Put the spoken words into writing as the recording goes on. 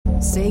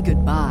Say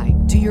goodbye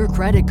to your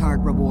credit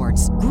card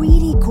rewards.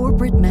 Greedy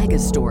corporate mega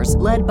stores,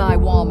 led by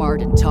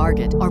Walmart and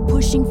Target, are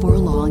pushing for a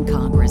law in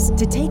Congress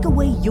to take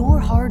away your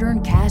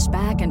hard-earned cash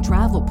back and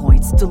travel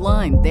points to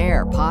line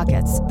their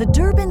pockets. The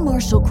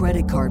Durbin-Marshall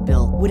credit card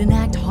bill would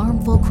enact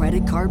harmful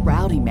credit card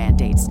routing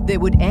mandates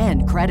that would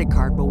end credit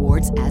card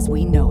rewards as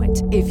we know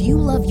it. If you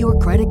love your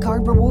credit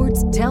card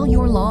rewards, tell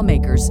your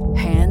lawmakers,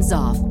 hands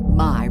off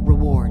my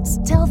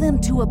rewards. Tell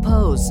them to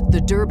oppose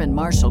the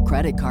Durbin-Marshall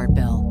credit card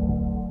bill.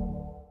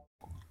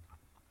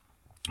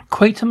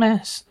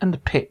 Quartermass and the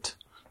Pit,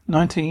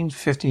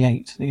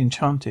 1958, The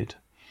Enchanted.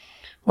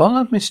 While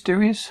a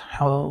mysterious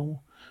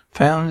hole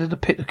found in the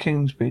pit of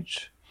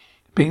Kingsbridge,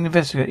 being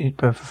investigated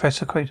by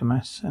Professor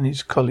Quartermass and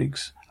his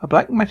colleagues, a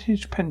black metal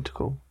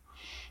pentacle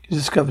is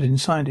discovered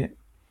inside it.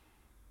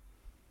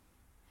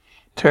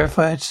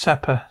 Terrified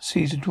sapper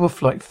sees a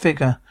dwarf-like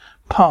figure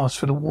pass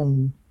through the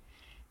wall.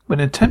 When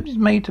an attempt is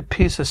made to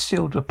pierce a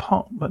sealed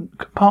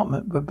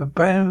compartment with a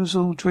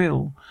brazil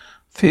drill,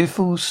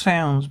 fearful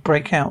sounds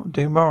break out,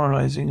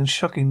 demoralizing and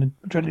shocking the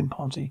drilling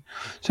party.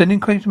 Sending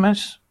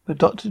Quartermass with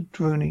Dr.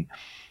 Rooney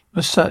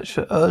to search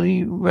for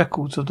early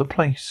records of the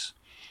place.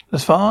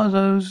 As far as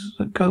those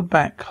that go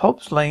back,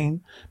 Hobbs Lane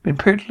been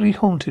periodically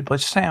haunted by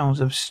sounds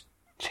of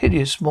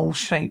hideous small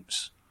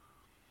shapes.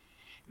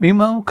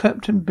 Meanwhile,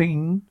 Captain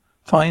Bean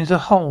finds a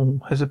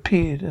hole has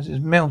appeared as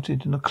it's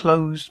melted in a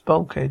closed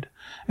bulkhead,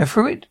 and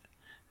through it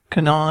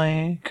an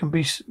eye can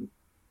be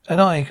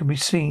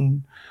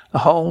seen. The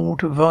hole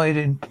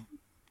dividing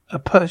a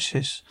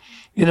purchase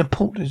in a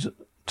port is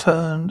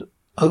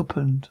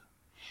opened.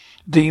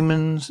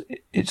 Demons,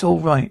 it's all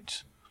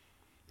right.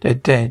 They're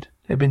dead.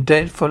 They've been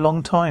dead for a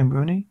long time,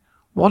 Rooney.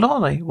 What are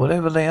they?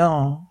 Whatever they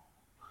are.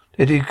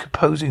 They're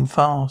decomposing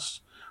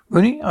fast.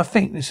 Rooney, I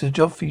think this is a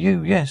job for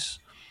you, yes.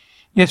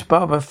 Yes,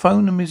 Barbara,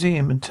 phone the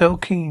museum and tell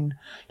Keane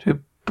to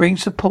bring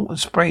support and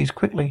sprays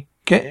quickly.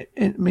 Give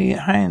me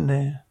a hand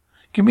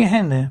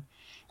there.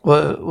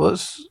 Well,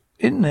 what's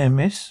in there,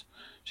 miss?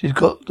 She's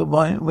got the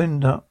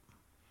wind up.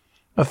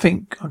 I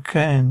think I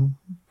can.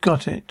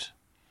 Got it.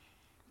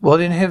 What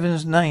in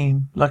heaven's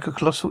name? Like a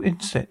colossal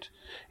insect.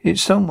 It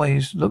some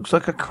ways looks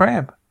like a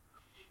crab.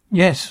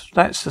 Yes,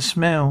 that's the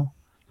smell.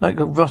 Like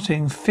a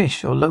rotting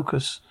fish or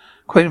locust.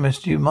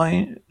 Quartermass, do you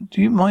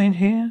mind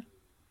here?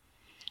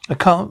 I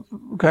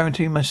can't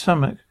guarantee my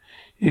stomach.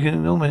 You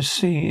can almost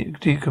see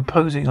it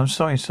decomposing. I'm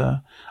sorry,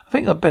 sir. I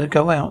think I'd better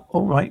go out.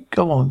 All right,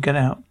 go on, get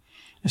out.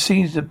 There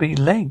seems to be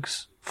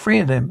legs. 3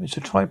 of them. It's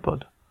a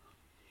tripod.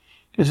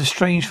 It's a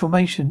strange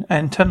formation.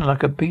 Antenna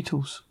like a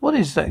beetle's. What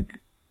is that?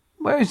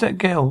 Where is that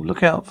girl?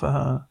 Look out for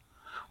her.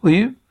 What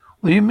do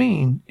you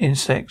mean?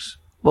 Insects?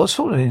 What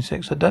sort of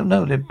insects? I don't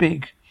know. They're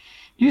big.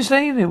 You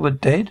say they were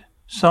dead?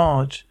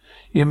 Sarge.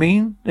 You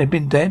mean they've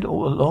been dead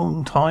all a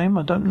long time?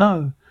 I don't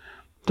know.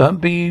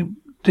 We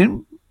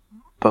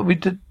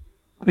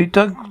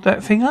dug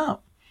that thing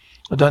up.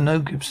 I don't know,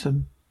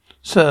 Gibson.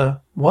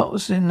 Sir, what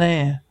was in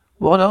there?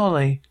 What are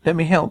they? Let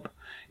me help.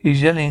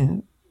 He's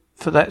yelling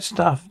for that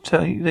stuff.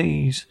 Tell you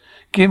these.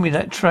 Give me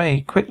that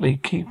tray. Quickly.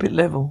 Keep it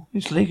level.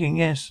 It's leaking,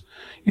 yes.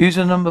 Use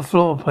a number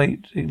floor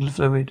plate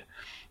fluid.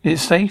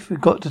 Is it safe?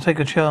 We've got to take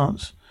a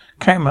chance.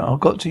 Camera, I've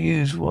got to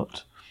use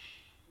what?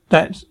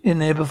 That's in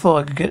there before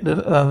I can get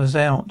the others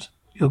out.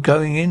 You're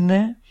going in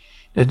there?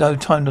 There's no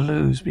time to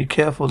lose. Be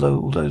careful though,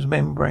 all those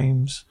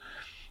membranes.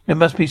 There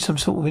must be some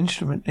sort of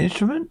instrument.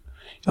 Instrument?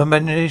 Your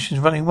imagination's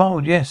running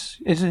wild,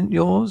 yes. Isn't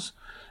yours?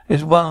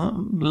 There's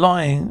one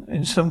lying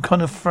in some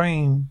kind of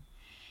frame.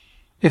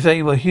 If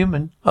they were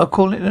human, I'd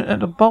call it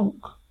a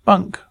bunk.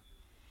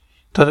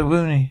 Dr.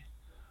 Rooney,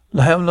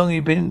 how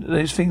long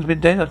those things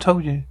been dead? I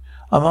told you.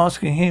 I'm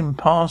asking him,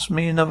 pass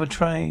me another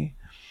tray.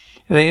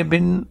 They have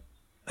been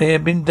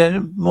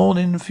dead more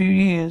than a few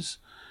years.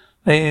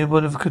 They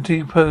would have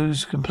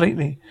decomposed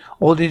completely.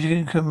 All the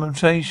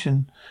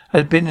decomposition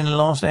has been in the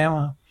last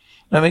hour.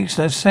 That makes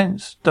no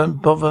sense.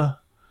 Don't bother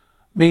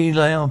me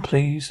loud,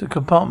 please. The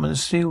compartment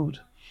is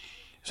sealed.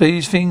 So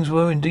these things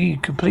were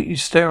indeed completely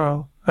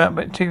sterile, without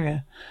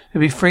bacteria.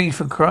 They'd be free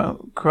from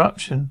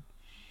corruption.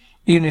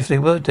 Even if they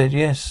were dead,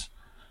 yes.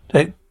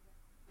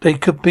 They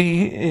could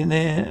be in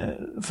there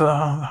for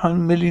 100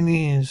 million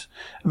years.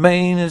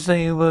 Remain as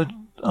they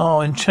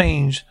are and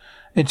change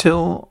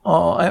until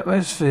our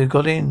atmosphere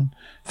got in.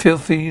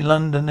 Filthy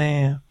London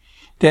air.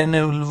 Then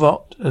they'll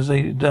rot as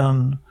they've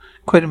done.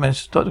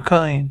 Quartermass, Dr.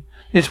 Kane.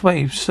 This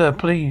way, sir,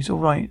 please. All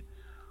right.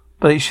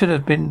 But they should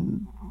have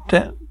been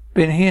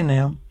here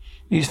now.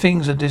 These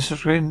things are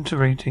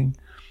disintegrating.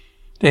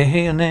 They're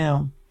here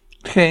now.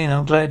 Kane,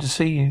 I'm glad to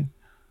see you.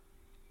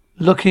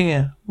 Look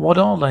here. What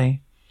are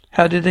they?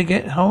 How did they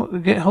get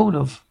hold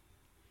of?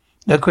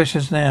 No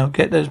questions now.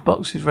 Get those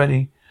boxes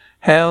ready.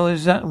 How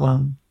is that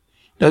one?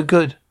 No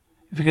good.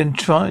 If you can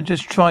try to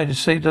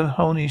save the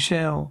honey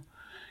shell.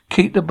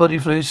 Keep the body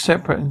fluids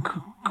separate and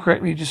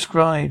correctly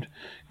described.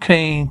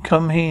 Kane,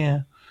 come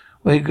here.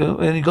 We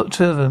only got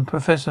 2 of them.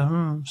 Professor,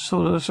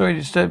 sorry to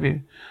disturb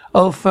you.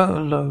 Oh,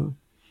 fellow.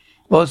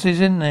 What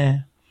is in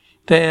there?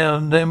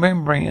 They're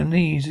membrane and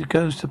these. It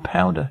goes to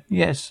powder.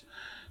 Yes.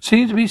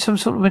 Seems to be some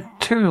sort of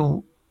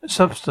material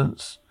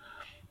substance.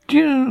 Do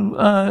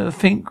you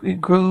think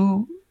it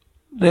grew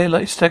there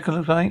like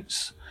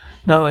stalagmites?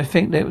 No, I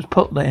think that it was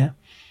put there.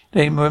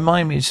 They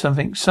remind me of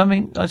something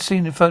I've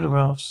seen in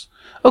photographs.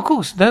 Of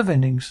course, nerve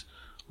endings.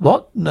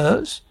 What?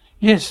 Nerves?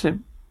 Yes,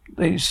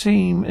 they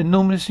seem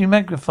enormously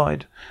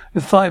magnified,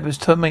 with fibres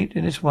terminate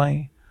in this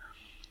way.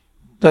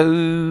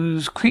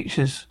 Those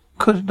creatures,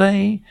 could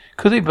they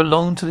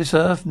belong to this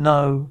earth?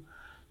 No.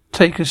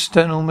 Take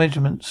external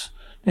measurements,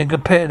 then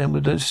compare them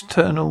with the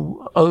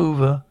external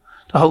over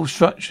the whole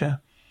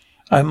structure.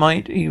 I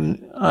want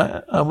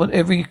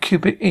every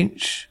cubic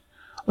inch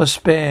of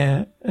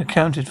spare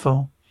accounted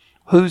for.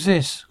 Who's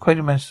this?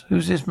 Quartermass.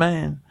 Who's this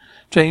man?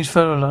 James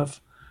Furlove.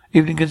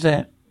 Evening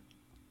Gazette.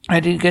 How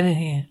did you get in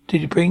here?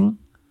 Did you bring?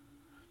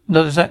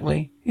 Not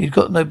exactly. He's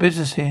got no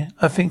business here.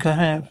 I think I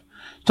have.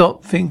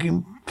 Stop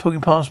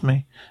talking past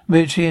me.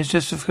 Military has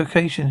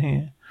justification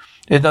here.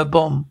 There's no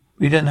bomb.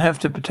 We don't have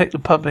to protect the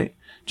public.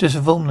 Just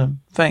inform them.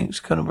 Thanks,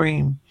 Colonel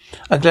Bream.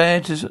 I'm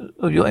glad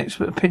of your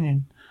expert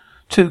opinion.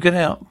 2, get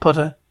out,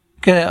 Potter.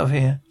 Get out of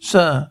here.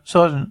 Sir,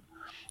 Sergeant.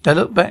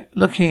 Now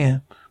look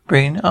here.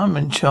 Breen, I'm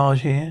in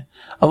charge here.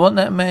 I want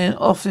that man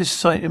off this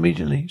site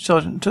immediately.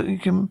 Sergeant,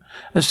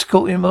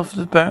 escort him off to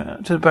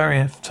the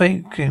barrier.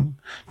 Take him.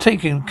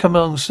 Come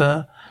along,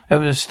 sir. There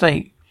was a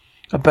stake.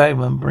 A bad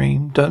one,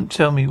 Breen. Don't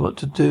tell me what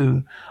to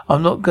do.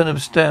 I'm not going to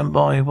stand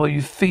by while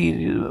you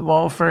feed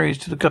wild fairies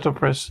to the gutter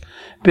press.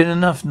 Been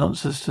enough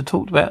nonsense to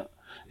talk about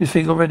this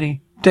thing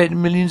already. Dead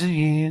millions of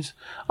years.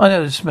 I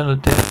know the smell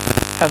of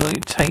death. How long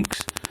it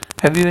takes.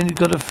 Have you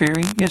got a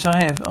theory? Yes,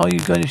 I have. Are you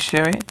going to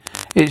share it?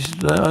 It's in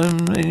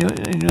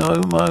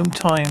my own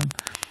time.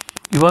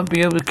 You won't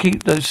be able to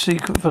keep those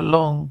secret for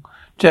long.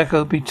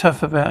 Jacko, be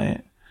tough about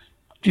it.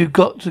 You've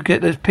got to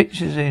get those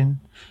pictures in.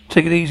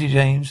 Take it easy,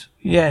 James.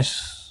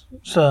 Yes,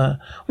 sir.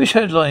 Which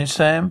headline,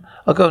 Sam?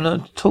 I'll go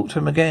and talk to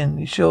him again.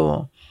 You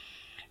sure?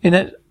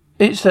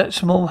 It's that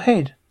small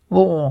head.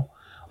 War.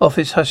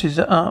 Office hushes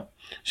it up.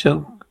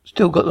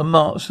 Still got the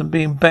marks and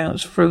being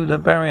bounced through the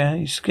barrier.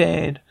 He's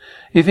scared.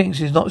 He thinks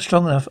he's not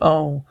strong enough.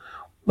 Oh.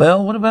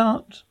 Well, what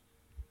about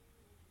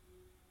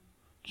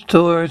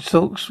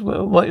talks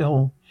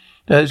Whitehall?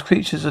 Those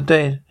creatures are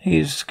dead. He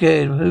is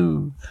scared.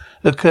 Who?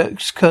 The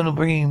Colonel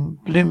Bream.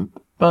 Blimp.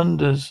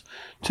 Bunders.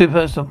 2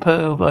 personal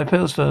pearl by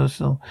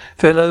personal.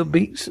 Fellow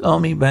Beats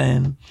Army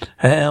Band.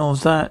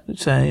 How's that?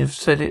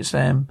 Said it,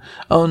 Sam.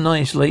 Oh,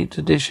 nice. Late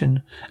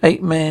edition.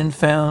 8 man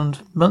found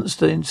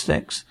monster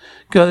insects.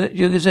 Got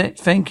your Gazette.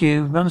 Thank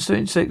you. Monster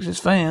insects is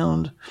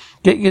found.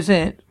 Get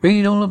Gazette.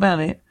 Read all about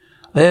it.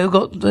 They've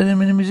got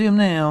them in the museum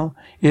now.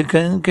 You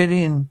can't get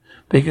in,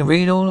 but you can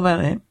read all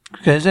about it.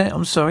 Gazette,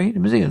 I'm sorry. The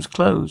museum's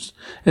closed.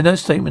 There's no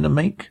statement to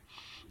make.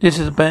 Was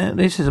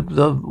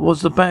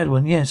the bad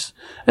one, yes.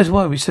 That's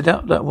why we set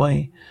out that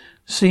way.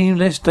 Seeing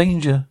less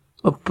danger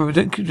of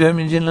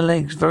damage in the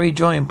legs, very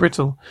dry and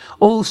brittle.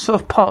 All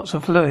soft parts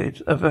of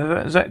fluid are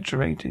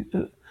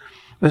extracted.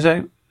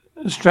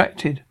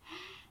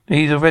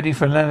 These are ready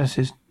for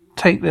analysis.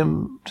 Take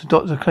them to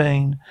Dr.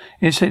 Klein.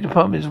 Insect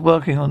department is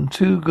working on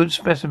 2 good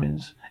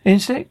specimens.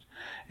 Insect?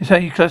 Is how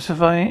you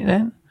classify it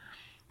then?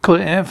 Call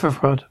it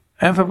amphipod.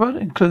 Amphipod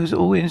includes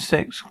all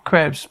insects,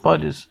 crabs,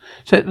 spiders,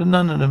 except that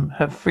none of them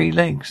have 3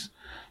 legs.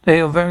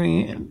 These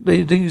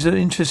are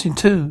interesting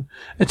too.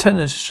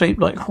 Antennas shaped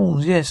like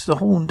horns. Yes, the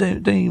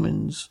horned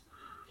demons.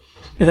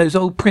 In those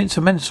old prints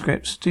and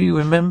manuscripts, do you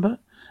remember?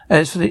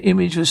 As for the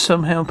image was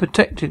somehow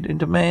protected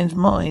into man's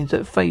mind,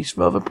 that face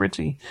rather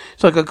pretty.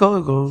 It's like a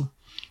goggle.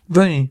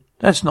 Really,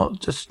 that's not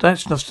just a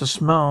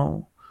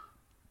smile.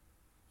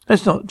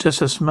 That's not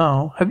just a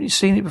smile. Haven't you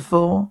seen it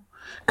before?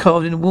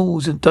 Carved in the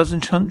walls in a dozen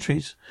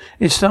countries.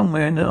 It's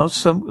somewhere in the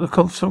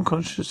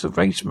subconscious of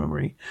race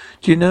memory.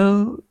 Do you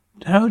know?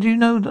 How do you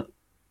know that?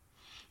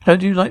 How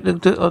do you like the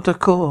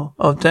decor?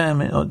 Oh,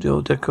 damn it,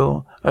 your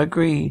decor. I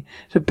agree.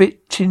 It's a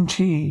bit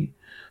chinchy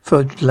for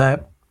a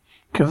lab.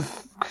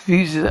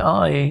 Confuses the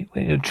eye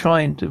when you're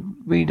trying to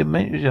read a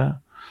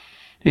measure.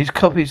 These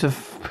copies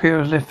of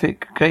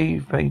pyrolithic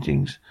cave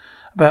paintings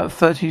about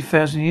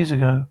 30,000 years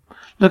ago.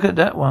 Look at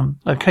that one,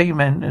 a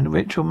caveman in a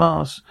ritual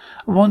mask.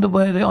 I wonder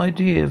where the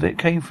idea of it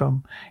came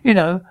from. You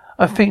know,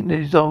 I think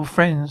these old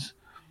friends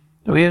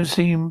that we haven't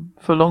seen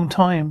for a long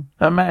time.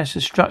 A mass,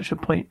 a structure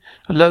point,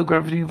 a low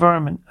gravity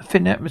environment, a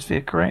thin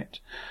atmosphere, correct?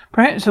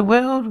 Perhaps the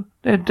world,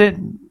 they're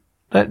dead.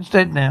 That's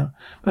dead now.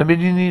 But a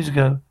million years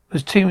ago, it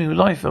was teeming with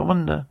life, I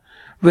wonder.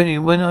 Really,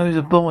 when I was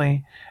a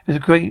boy,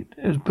 it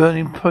was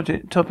burning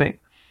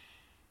topic.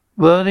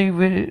 Were they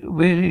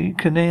really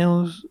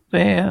canals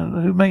there?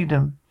 Who made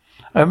them?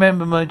 I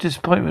remember my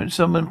disappointment when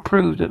someone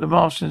proved that the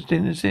Martians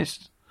didn't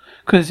exist.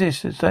 Could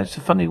exist, that's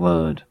a funny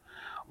word.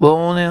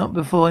 Worn out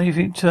before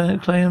anything turned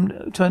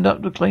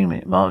up to claim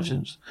it.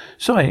 Martians.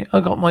 Sorry, I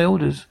got my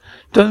orders.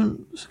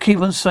 Don't keep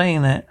on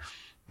saying that.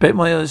 Bet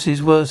my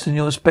Odyssey's worse than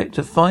your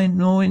Spectre. Find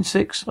more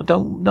insects? I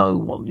don't know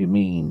what you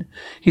mean.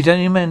 He's the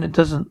only man that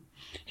doesn't.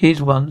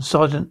 Here's one.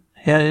 Sergeant,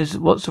 here's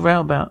what's the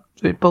row about?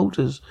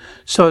 Reporters.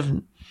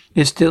 Sergeant,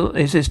 Is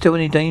there still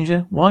any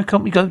danger? Why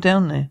can't we go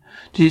down there?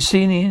 Do you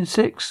see any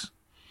insects?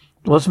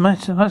 What's the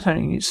matter? What's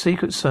happening? It's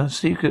secret, sir.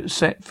 Secret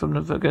set from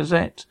the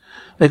Gazette.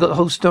 They got the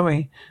whole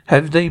story.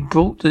 Have they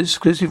brought the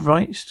exclusive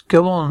rights?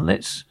 Go on,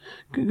 let's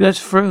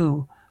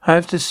through. I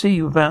have to see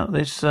about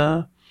this,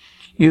 sir.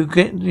 You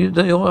get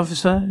the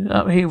officer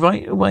up here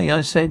right away.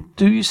 I said,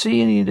 do you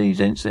see any of these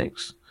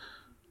insects?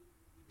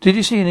 Did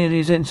you see any of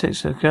these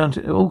insects?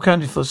 All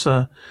counted for,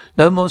 sir.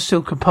 No more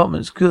sealed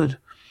compartments. Good.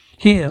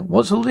 Here,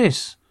 what's all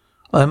this?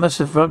 I must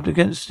have rubbed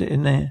against it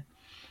in there.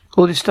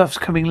 All this stuff's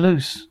coming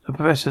loose. The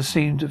professor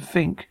seemed to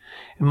think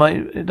it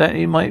might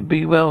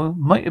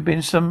have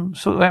been some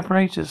sort of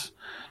apparatus.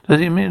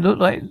 Does it look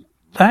like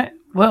that?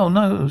 Well,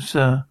 no,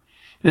 sir.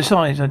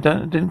 Besides, I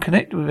didn't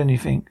connect with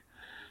anything.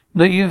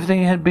 Not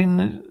everything had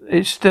been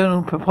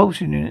external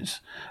propulsion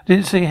units.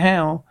 Didn't see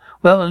how.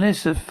 Well,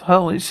 unless the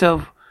hull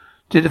itself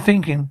did the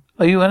thinking.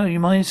 Are you out of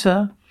your mind,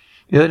 sir?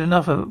 You heard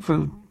enough of it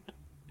through.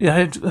 You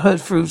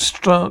heard through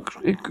stark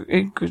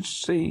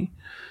secrecy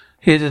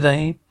here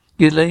today.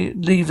 You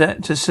leave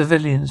that to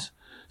civilians.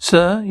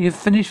 Sir, you've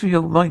finished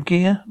with my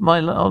gear?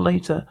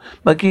 Later.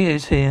 My gear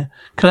is here.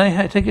 Can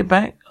I take it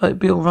back? It'll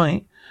be all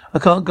right. I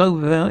can't go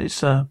without it,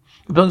 sir.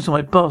 It belongs to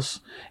my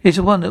boss. It's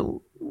the one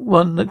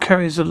that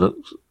carries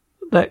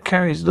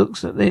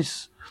looks at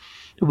this.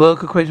 The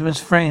work of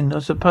Quartermass' friend, I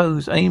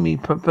suppose. Amy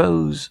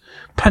proposed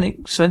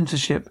panic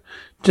censorship.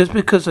 Just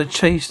because I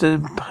chased a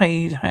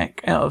paid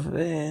hack out of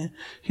there,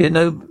 he had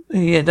no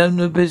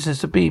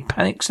business to be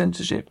panic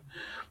censorship.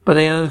 But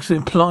they are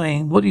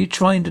implying, what are you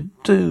trying to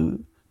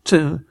do?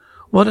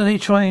 What are they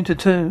trying to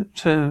do?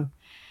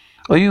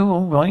 Are you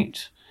all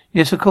right?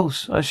 Yes, of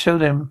course. I show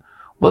them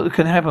what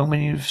can happen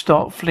when you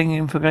start flinging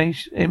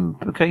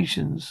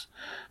implications.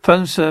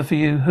 Phone, sir, for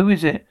you. Who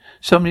is it?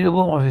 Somebody at the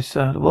War Office,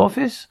 sir. The War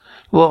Office?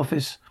 The War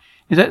Office.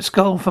 Is that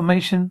skull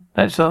formation?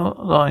 That's our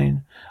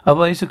line.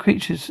 Otherwise, the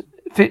creatures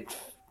fit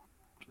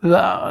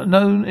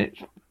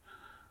evaluation.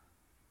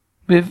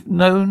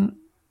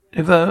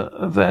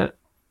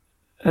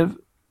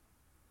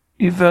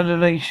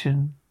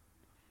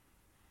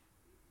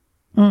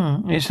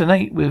 It's an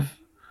ape with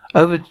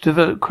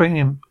overdeveloped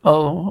cranium,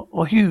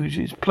 or huge.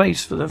 It's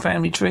placed for the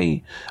family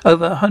tree.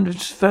 Over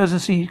 100,000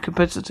 seed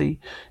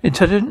capacity.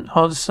 Intelligent?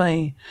 Hard to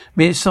say.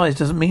 Mere size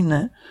doesn't mean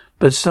that.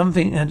 But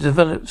something had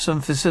developed some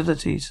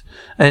facilities.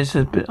 As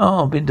had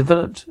been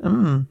developed.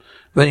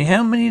 Really,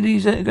 how many of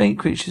these ape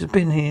creatures have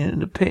been here in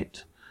the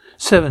pit?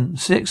 7,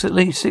 6, at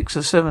least 6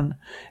 or 7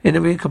 in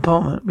the rear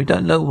compartment. We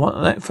don't know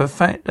what that for a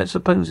fact. Let's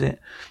suppose it.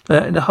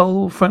 In the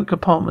whole front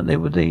compartment, there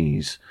were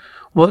these.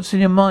 What's in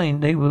your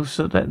mind? They will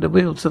so that the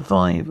will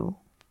survive.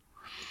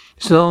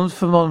 Sounds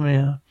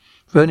familiar.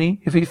 Ronnie,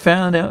 if we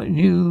found out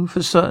knew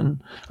for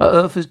certain our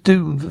Earth is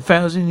doomed for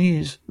 1,000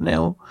 years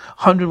now,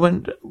 100,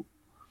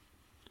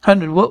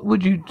 what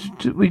would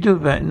we do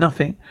about it?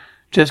 Nothing.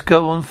 Just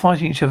go on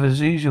fighting each other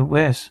as usual,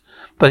 yes.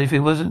 But if it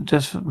wasn't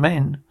just for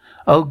men,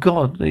 oh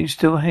God, they're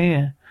still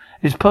here.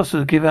 It's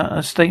possible to give out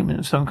a statement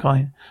of some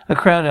kind. A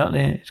crowd out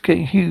there. It's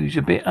getting huge,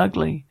 a bit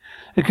ugly.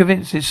 They're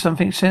convinced there's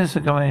something sinister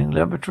going in.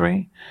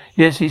 Laboratory?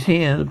 Yes, he's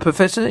here. The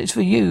professor, it's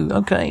for you.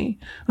 Okay.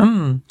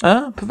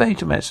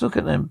 Quartermass, look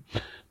at them.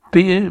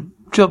 Be a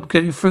job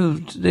getting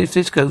through if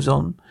this goes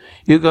on.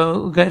 You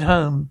get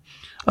home.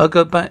 I'll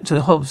go back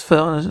to Hobbs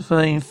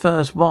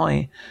first.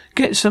 Why?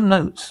 Get some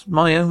notes.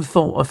 My own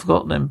thought. I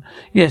forgot them.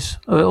 Yes,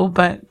 we're all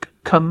back.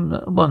 Come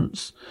at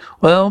once.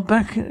 Well,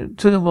 back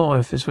to the War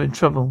Office. We're in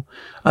trouble.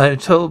 I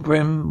have told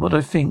Brim what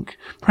I think.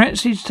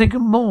 Perhaps he's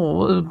taken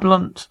more of the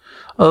blunt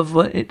of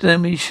it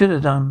than he should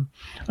have done.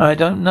 I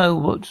don't know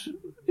what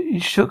he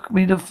shook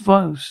me the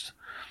most.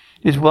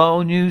 His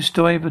wild news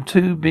story of the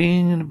two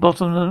being in the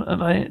bottom of the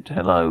night.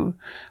 Hello,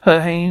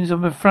 Her Haynes,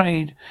 I'm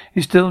afraid.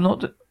 He's still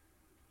not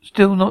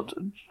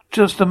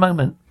just a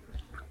moment.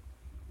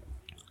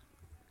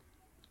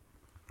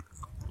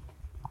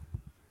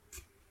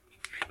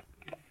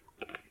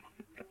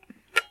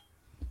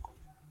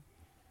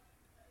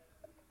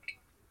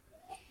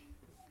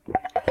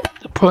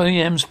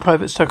 PM's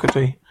private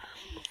secretary.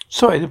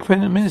 Sorry, the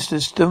Prime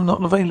Minister's still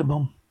not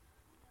available.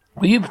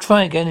 Will you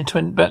try again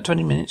in about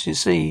 20 minutes? You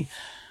see,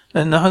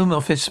 and the Home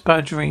Office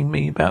badgering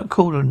me about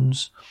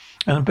cordons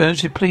and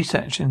emergency police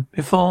action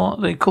before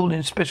they call in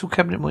a special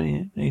cabinet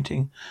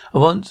meeting. I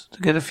want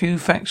to get a few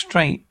facts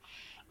straight.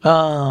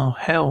 Ah,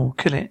 hell,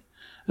 kill it.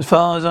 As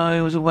far as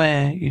I was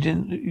aware,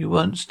 you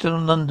weren't still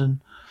in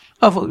London.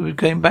 I thought you were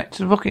going back to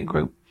the Rocket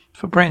Group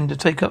for Bren to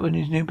take up in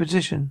his new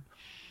position.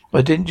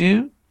 Why didn't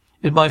you?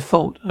 It's my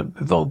fault. I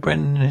involved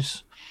Bren in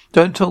this.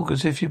 Don't talk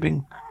as if you've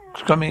been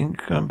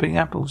crumbing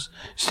apples.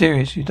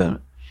 Serious, you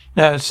don't.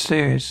 No, it's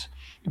serious.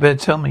 You better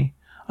tell me.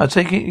 I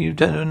take it you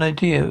don't have an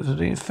idea of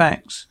the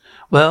facts.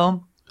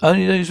 Well,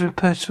 only those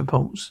press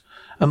reports,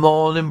 and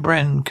more than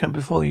Bren came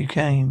before you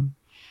came.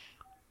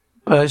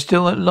 But I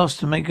still at loss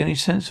to make any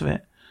sense of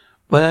it.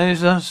 When I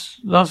was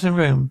last in the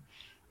room,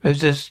 it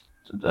was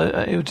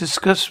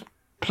discussed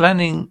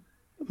planting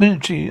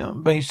military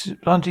bases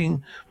on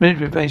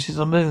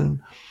the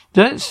moon.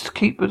 Let's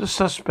keep with the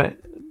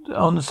suspect.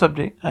 on the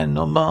subject and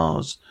on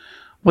Mars.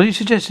 What are you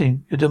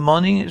suggesting? You're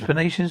demanding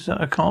explanations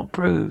that I can't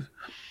prove.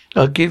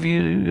 I'll give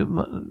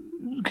you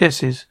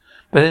guesses,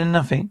 better than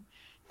nothing.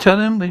 Tell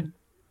them we're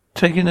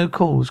taking no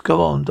calls.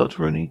 Go on,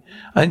 Dr. Rooney.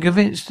 I'm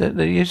convinced that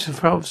the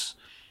Yusufovs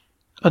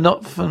are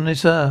not from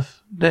this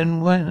earth.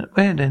 Then where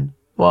then?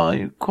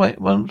 Why, quite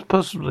once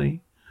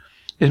possibly.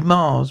 Is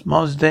Mars.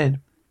 Mars is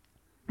dead.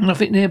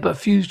 Nothing there but a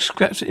few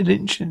scraps of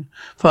Lynching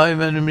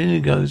 500 million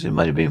ago. It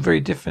might have been very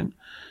different.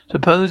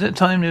 Suppose at the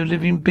time they were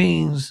living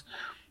beings.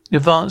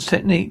 Advanced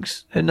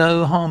techniques, and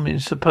no harm in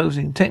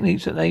supposing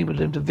techniques that enabled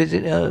them to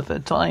visit Earth at a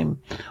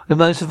time with the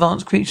most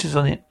advanced creatures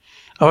on it.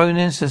 Our own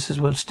ancestors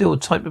were still a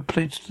type of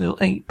political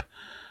ape.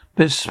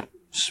 But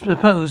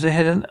suppose they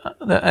had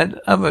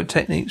other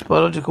techniques,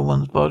 biological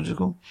ones.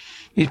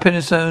 These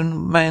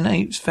Penisone man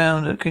apes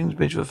found at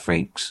Kingsbridge were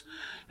freaks.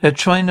 They're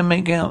trying to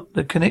make out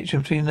the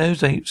connection between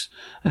those apes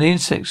and the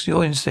insects,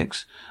 your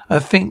insects. I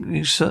think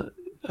you saw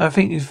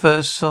them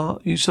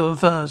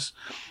first.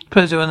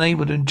 Suppose they were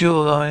unable to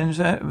endure our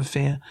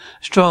atmosphere.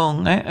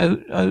 Strong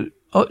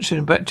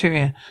oxygen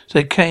bacteria. So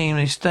they came,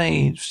 they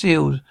stayed,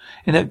 sealed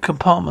in that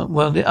compartment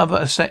while the other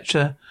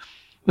etc.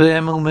 with their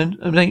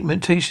innate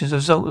mutations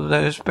as a result of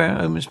their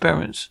own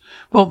experiments.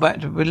 Brought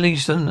back to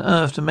release on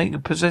Earth to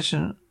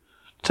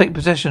take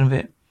possession of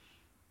it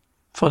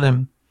for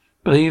them.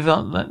 Believe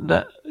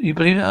that you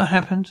believe that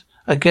happened?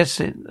 I guess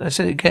it. I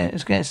said it.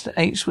 Guess the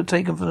apes were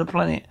taken from the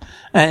planet,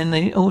 and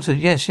they altered.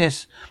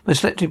 Yes, by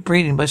selective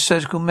breeding, by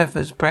surgical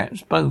methods,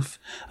 perhaps both.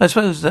 I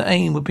suppose the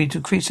aim would be to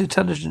increase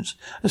intelligence.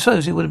 I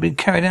suppose it would have been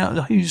carried out on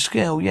a huge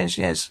scale.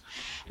 Yes.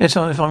 If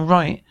I'm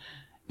right,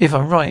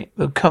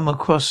 we've come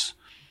across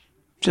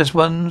just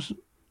one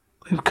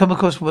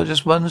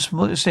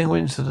single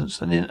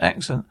incident, an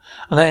accident,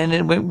 and then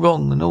it went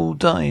wrong, and all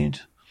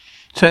died.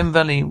 Thames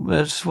Valley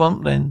was a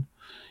swamp then.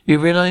 You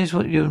realize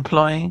what you're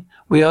implying?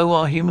 We owe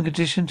our human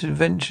condition to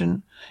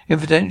invention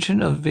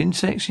of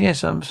insects?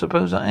 Yes, I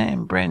suppose I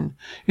am, Bren.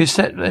 You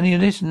accept any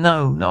of this?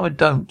 No, I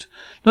don't.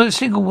 Not a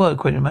single word,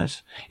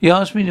 Quartermass. You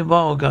asked me a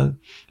while ago.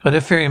 I had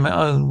a theory of my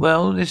own.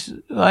 Well, this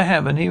I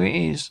have, and here it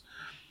is.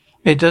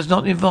 It does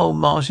not involve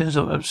Martians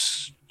or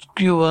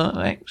obscure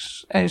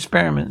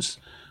experiments.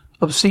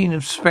 Obscene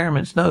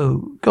experiments,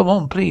 no. Go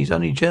on, please,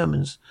 only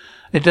Germans.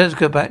 It does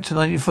go back to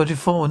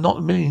 1944, not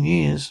a million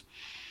years.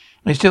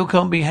 They still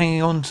can't be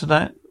hanging on to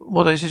that.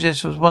 What I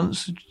suggest was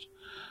once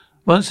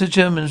the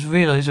Germans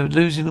realized they were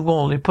losing the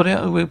war, they put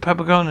out a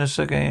propaganda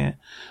circuit.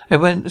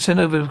 They sent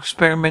over an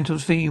experimental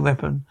V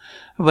weapon.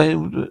 It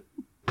would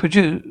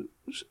produce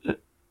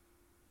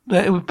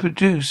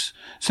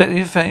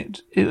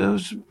effect. It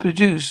was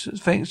produced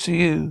thanks to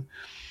you.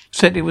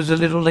 Said it was a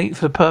little late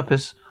for the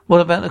purpose.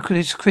 What about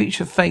this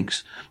creature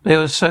fakes?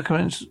 There is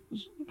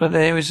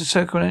a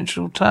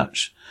circumstantial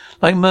touch,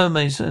 like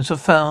mermaids and so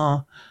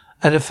far.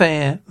 At a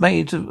fair,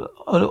 made of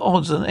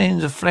odds and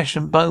ends of flesh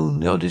and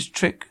bone, the oddest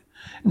trick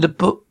in the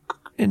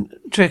book,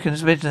 trick in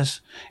this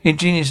business.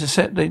 Ingenious,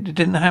 except that it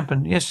didn't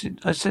happen. Yes,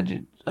 I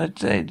said.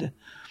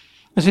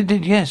 As it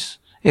did, yes.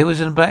 It was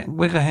in a black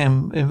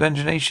Wickham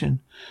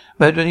imagination.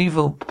 But an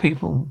evil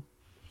people,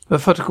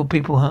 methodical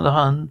people, the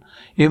Hun.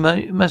 You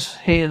must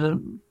hear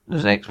the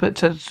expert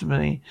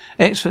testimony.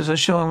 Experts, I'm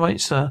sure I'm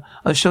right, sir.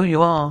 I'm sure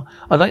you are.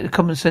 I like the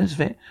common sense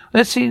of it.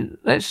 We'll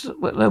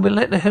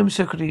let the Home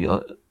Secretary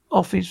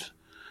off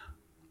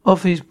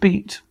his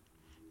beat.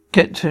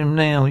 Get to him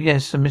now.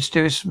 Yes, the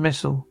mysterious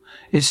missile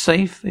is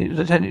safe.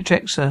 Lieutenant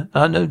checks, sir.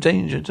 No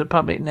danger to the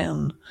public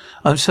now.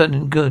 I'm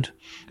certain good.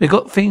 We've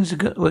got things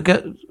we'll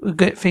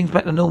get things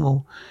back to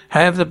normal.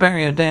 Have the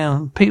barrier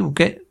down. People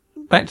get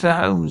back to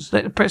their homes.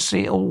 Let the press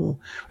see it all.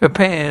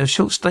 Repair a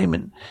short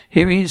statement.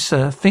 Here he is,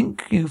 sir.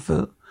 Think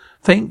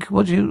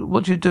what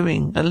you're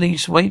doing. At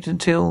least wait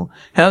until.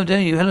 How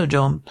dare you? Hello,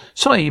 John.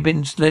 Sorry you've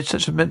been led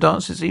such a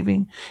dance this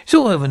evening. It's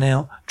all over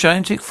now.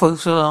 Gigantic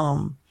false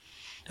alarm.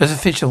 That's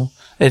official.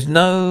 There's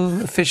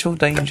no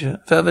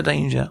further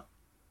danger.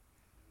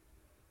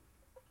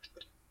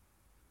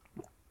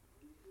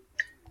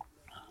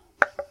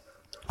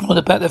 What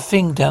about the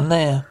thing down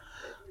there?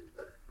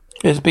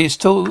 There's be a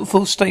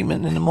full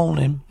statement in the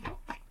morning.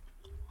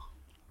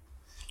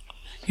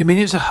 You mean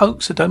it's a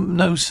hoax? I don't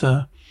know,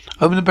 sir.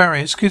 Open the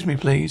barrier. Excuse me,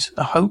 please.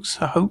 A hoax?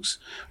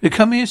 We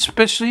come here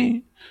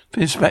especially for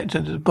Inspector.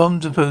 The bomb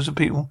disposal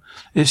people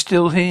is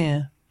still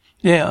here.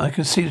 Yeah, I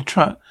can see the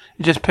truck.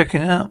 They're just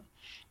picking it up.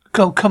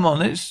 Go, come on,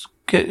 let's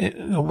get it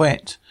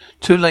wet.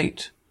 Too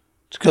late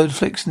to go to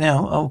Flicks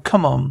now. Oh,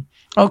 come on.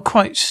 I'm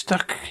quite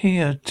stuck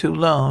here till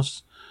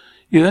last.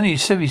 You're only a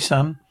silly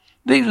son.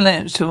 Leave the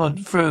lamps till I'm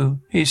through,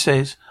 he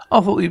says.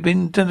 I thought we'd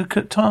been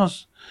delicate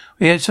tasks.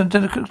 We had some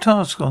delicate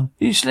tasks on.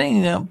 He's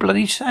slinging out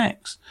bloody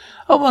sacks.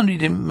 I wonder he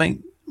didn't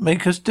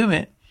make us do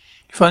it.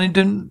 If I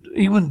didn't,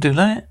 he wouldn't do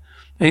that.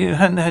 He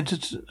hadn't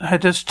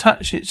had us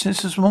touch it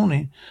since this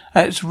morning.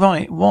 That's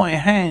right. Why,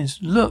 hands.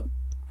 Look,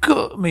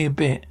 got me a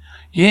bit.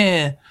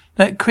 Yeah,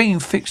 that cream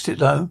fixed it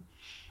though.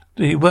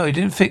 Well, he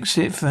didn't fix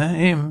it for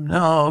him.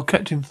 No,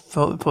 Captain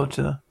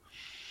Potter.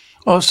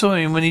 I saw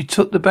him when he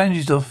took the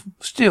bandages off.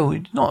 Still,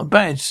 he's not a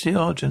bad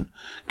sergeant.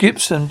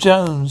 Gibson,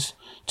 Jones,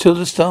 till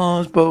the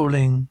stars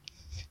bowling.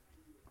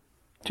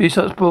 Till he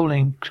starts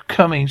bawling.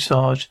 Coming,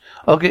 Sarge.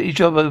 I'll get your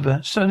job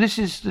over. So this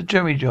is the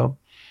Jerry job.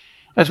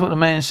 That's what the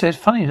man said.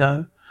 Funny,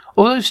 though.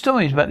 All those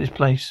stories about this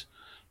place.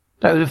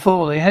 That was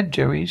before they had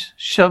Jerry's.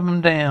 Shove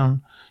 'em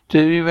down.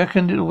 Do you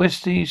reckon little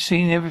Westy's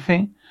seen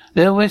everything?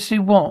 Little Westy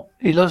what?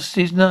 He lost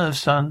his nerve,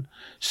 son.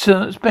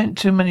 Spent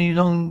too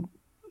long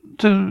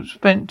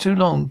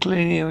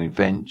clearing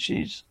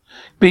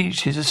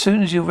beaches. As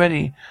soon as you're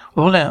ready,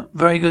 roll out.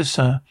 Very good,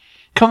 sir.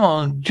 Come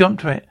on,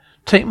 jump to it.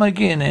 Take my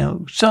gear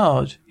now.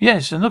 Sarge.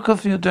 Yes, and look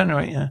off your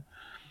generator.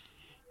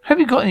 Have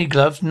you got any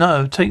gloves?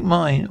 No, take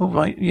mine. All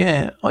right,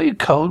 yeah. Are you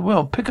cold?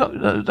 Well, pick up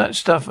that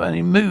stuff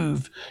and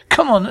move.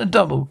 Come on, a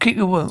double. Keep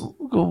your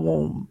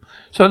warm.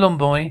 So long,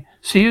 boy.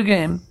 See you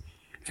again.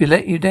 If he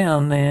let you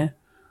down there,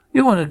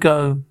 you want to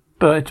go,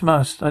 but I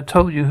must. I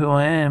told you who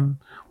I am.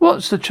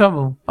 What's the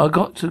trouble? I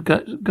got to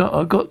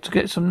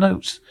get some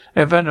notes.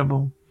 They're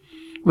valuable.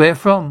 Where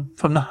from?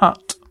 From the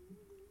hut.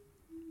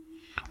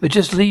 We're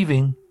just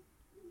leaving.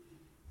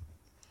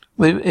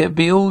 It'd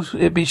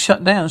be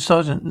shut down,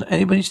 Sergeant.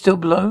 Anybody still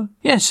below?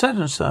 Yes,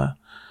 Sergeant, sir.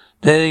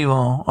 There you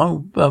are.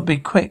 I'll be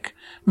quick.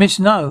 Miss,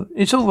 no.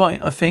 It's all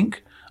right, I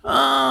think.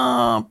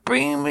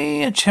 Bring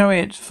me a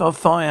chariot for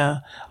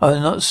fire. I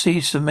will not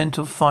cease the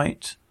mental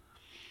fight.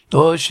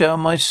 Or shall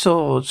my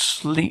sword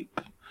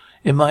sleep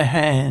in my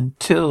hand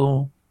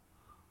till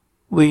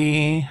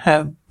we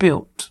have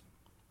built.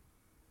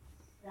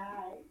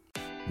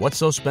 What's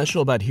so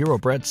special about Hero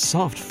Bread's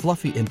soft,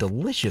 fluffy, and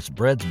delicious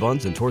breads,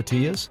 buns, and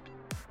tortillas?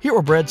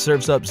 Hero Bread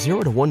serves up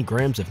 0 to 1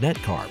 grams of net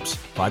carbs,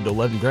 5 to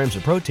 11 grams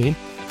of protein,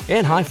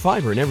 and high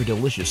fiber in every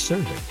delicious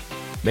serving.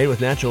 Made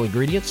with natural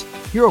ingredients,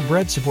 Hero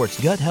Bread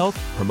supports gut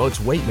health, promotes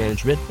weight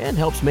management, and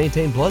helps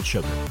maintain blood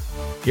sugar.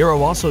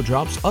 Hero also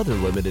drops other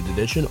limited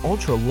edition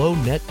ultra-low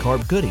net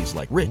carb goodies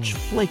like rich,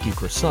 flaky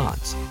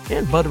croissants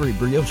and buttery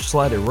brioche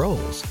slider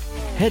rolls.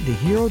 Head to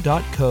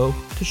hero.co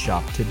to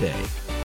shop today.